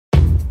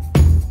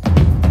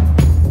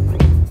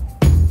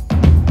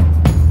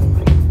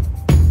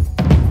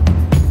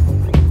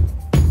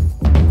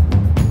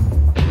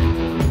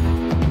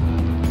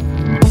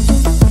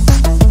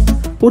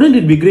Wouldn't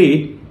it be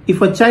great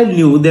if a child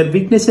knew their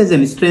weaknesses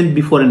and strengths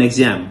before an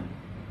exam?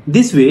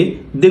 This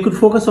way, they could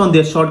focus on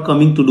their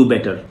shortcomings to do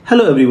better.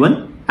 Hello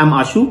everyone, I'm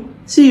Ashu,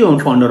 CEO and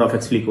founder of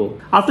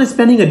Explico. After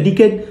spending a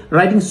decade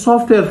writing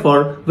software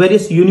for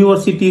various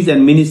universities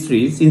and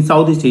ministries in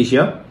Southeast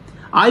Asia,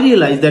 I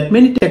realized that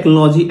many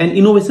technology and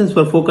innovations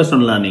were focused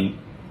on learning.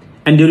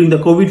 And during the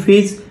COVID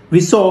phase,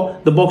 we saw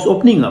the box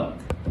opening up,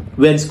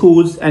 where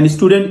schools and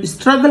students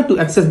struggle to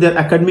access their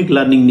academic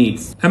learning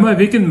needs. Am I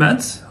weak in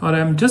maths or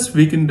am just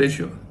weak in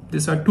ratio?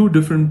 These are two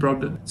different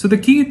problems. So the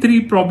key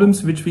three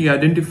problems which we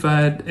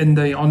identified in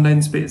the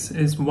online space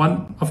is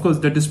one, of course,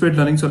 the disparate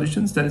learning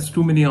solutions. There is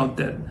too many out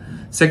there.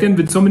 Second,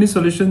 with so many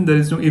solutions, there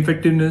is no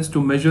effectiveness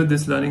to measure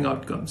these learning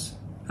outcomes.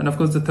 And of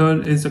course, the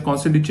third is a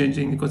constantly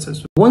changing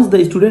ecosystem. Once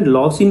the student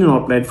logs in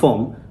our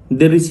platform,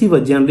 they receive a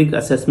generic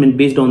assessment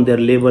based on their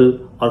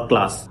level or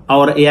class.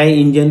 Our AI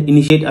engine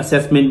initiates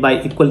assessment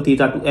by equal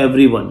theta to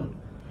everyone,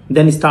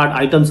 then start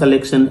item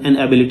selection and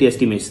ability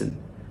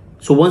estimation.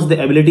 So once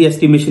the ability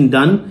estimation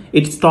done,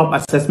 it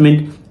stops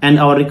assessment and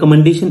our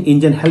recommendation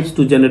engine helps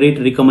to generate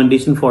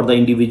recommendation for the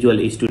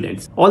individual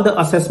students. All the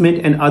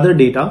assessment and other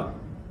data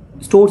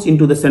stores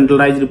into the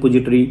centralized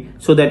repository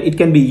so that it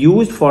can be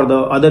used for the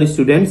other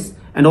students,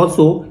 and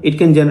also it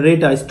can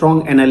generate a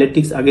strong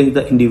analytics against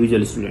the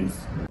individual students.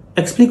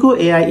 Explico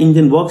AI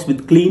engine works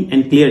with clean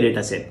and clear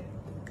dataset.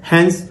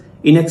 Hence,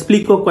 in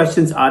Explico,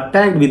 questions are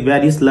tagged with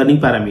various learning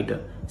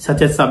parameters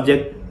such as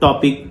subject,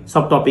 topic,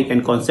 subtopic,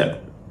 and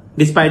concept.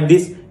 Despite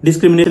this,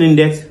 discrimination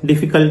index,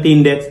 difficulty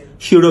index,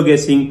 pseudo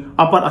guessing,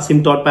 upper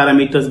asymptote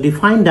parameters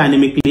define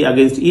dynamically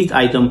against each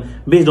item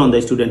based on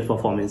the student's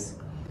performance.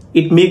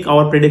 It makes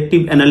our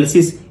predictive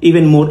analysis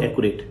even more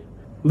accurate.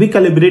 We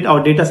calibrate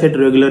our dataset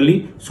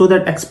regularly so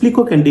that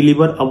Explico can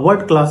deliver a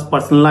world-class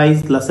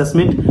personalized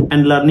assessment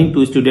and learning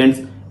to students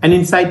and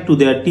insight to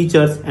their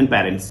teachers and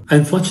parents.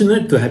 I'm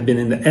fortunate to have been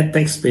in the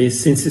edtech space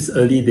since its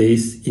early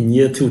days in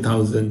year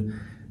 2000.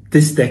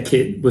 This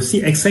decade will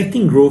see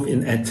exciting growth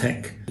in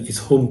edtech. It's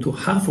home to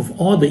half of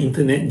all the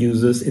internet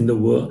users in the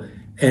world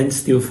and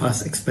still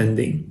fast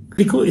expanding.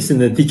 Explico is in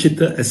the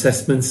digital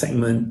assessment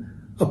segment,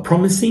 a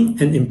promising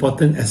and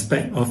important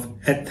aspect of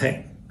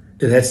edtech.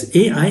 It has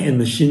AI and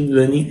machine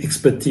learning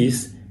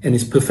expertise and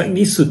is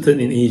perfectly suited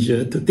in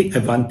Asia to take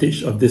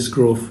advantage of this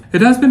growth. It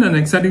has been an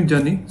exciting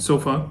journey so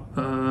far.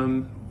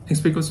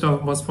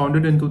 Explico was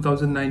founded in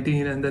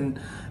 2019 and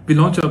then we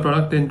launched our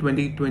product in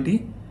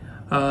 2020.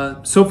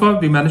 So far,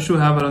 we managed to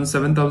have around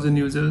 7,000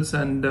 users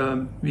and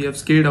we have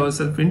scaled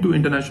ourselves into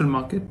international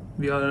market.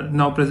 We are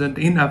now present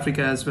in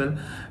Africa as well,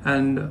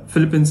 and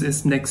Philippines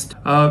is next.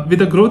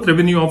 With a growth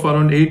revenue of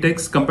around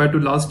 8x compared to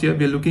last year,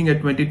 we are looking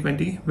at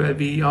 2020, where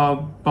we are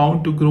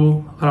bound to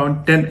grow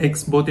around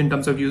 10x, both in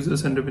terms of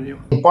users and revenue.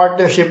 In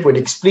partnership with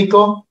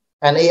Explico,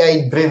 an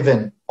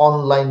AI-driven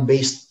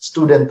online-based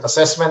student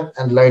assessment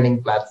and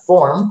learning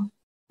platform,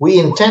 we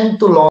intend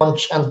to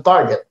launch and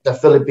target the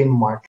Philippine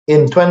market.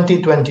 In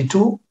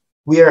 2022,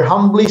 we are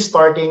humbly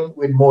starting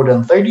with more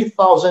than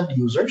 30,000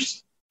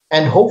 users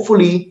and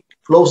hopefully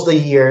close the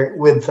year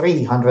with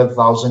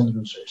 300,000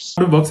 users.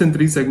 It works in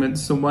three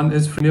segments. So one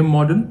is freemium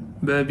model,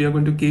 where we are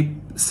going to keep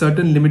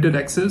certain limited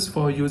access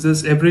for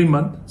users every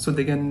month so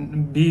they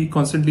can be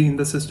constantly in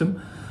the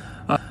system.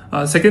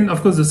 Second,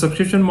 of course, the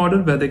subscription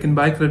model, where they can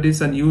buy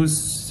credits and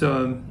use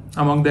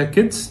among their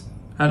kids.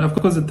 And of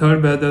course, the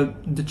third, where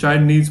the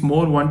child needs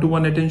more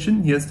one-to-one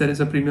attention. Yes, there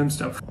is a premium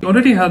stuff. We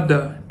already had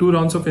two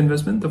rounds of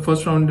investment. The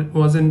first round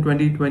was in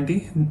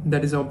 2020.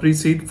 That is our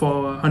pre-seed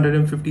for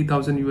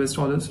 150,000 US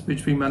dollars,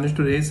 which we managed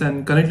to raise.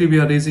 And currently we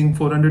are raising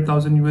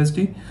 400,000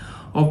 USD,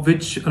 of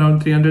which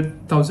around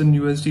 300,000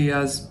 USD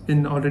has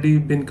already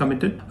been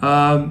committed.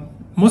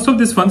 Most of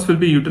these funds will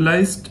be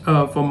utilized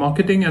for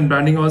marketing and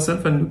branding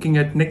ourselves and looking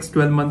at next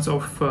 12 months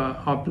of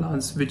our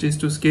plans, which is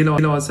to scale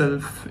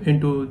ourselves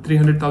into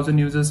 300,000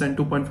 users and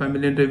 2.5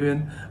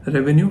 million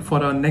revenue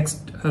for our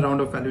next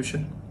round of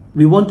valuation.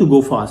 We want to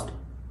go fast.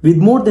 With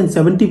more than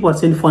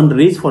 70% fund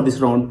raised for this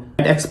round,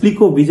 at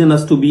Explico vision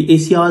us to be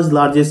Asia's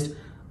largest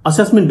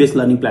assessment-based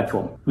learning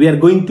platform. We are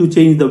going to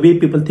change the way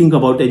people think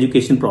about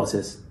education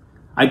process.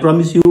 I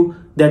promise you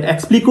that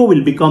Explico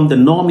will become the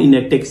norm in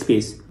the tech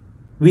space.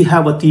 We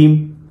have a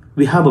team,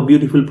 we have a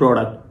beautiful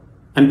product,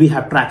 and we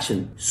have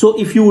traction. So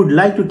if you would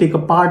like to take a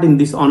part in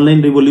this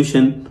online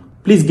revolution,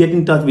 please get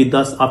in touch with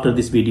us after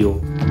this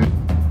video.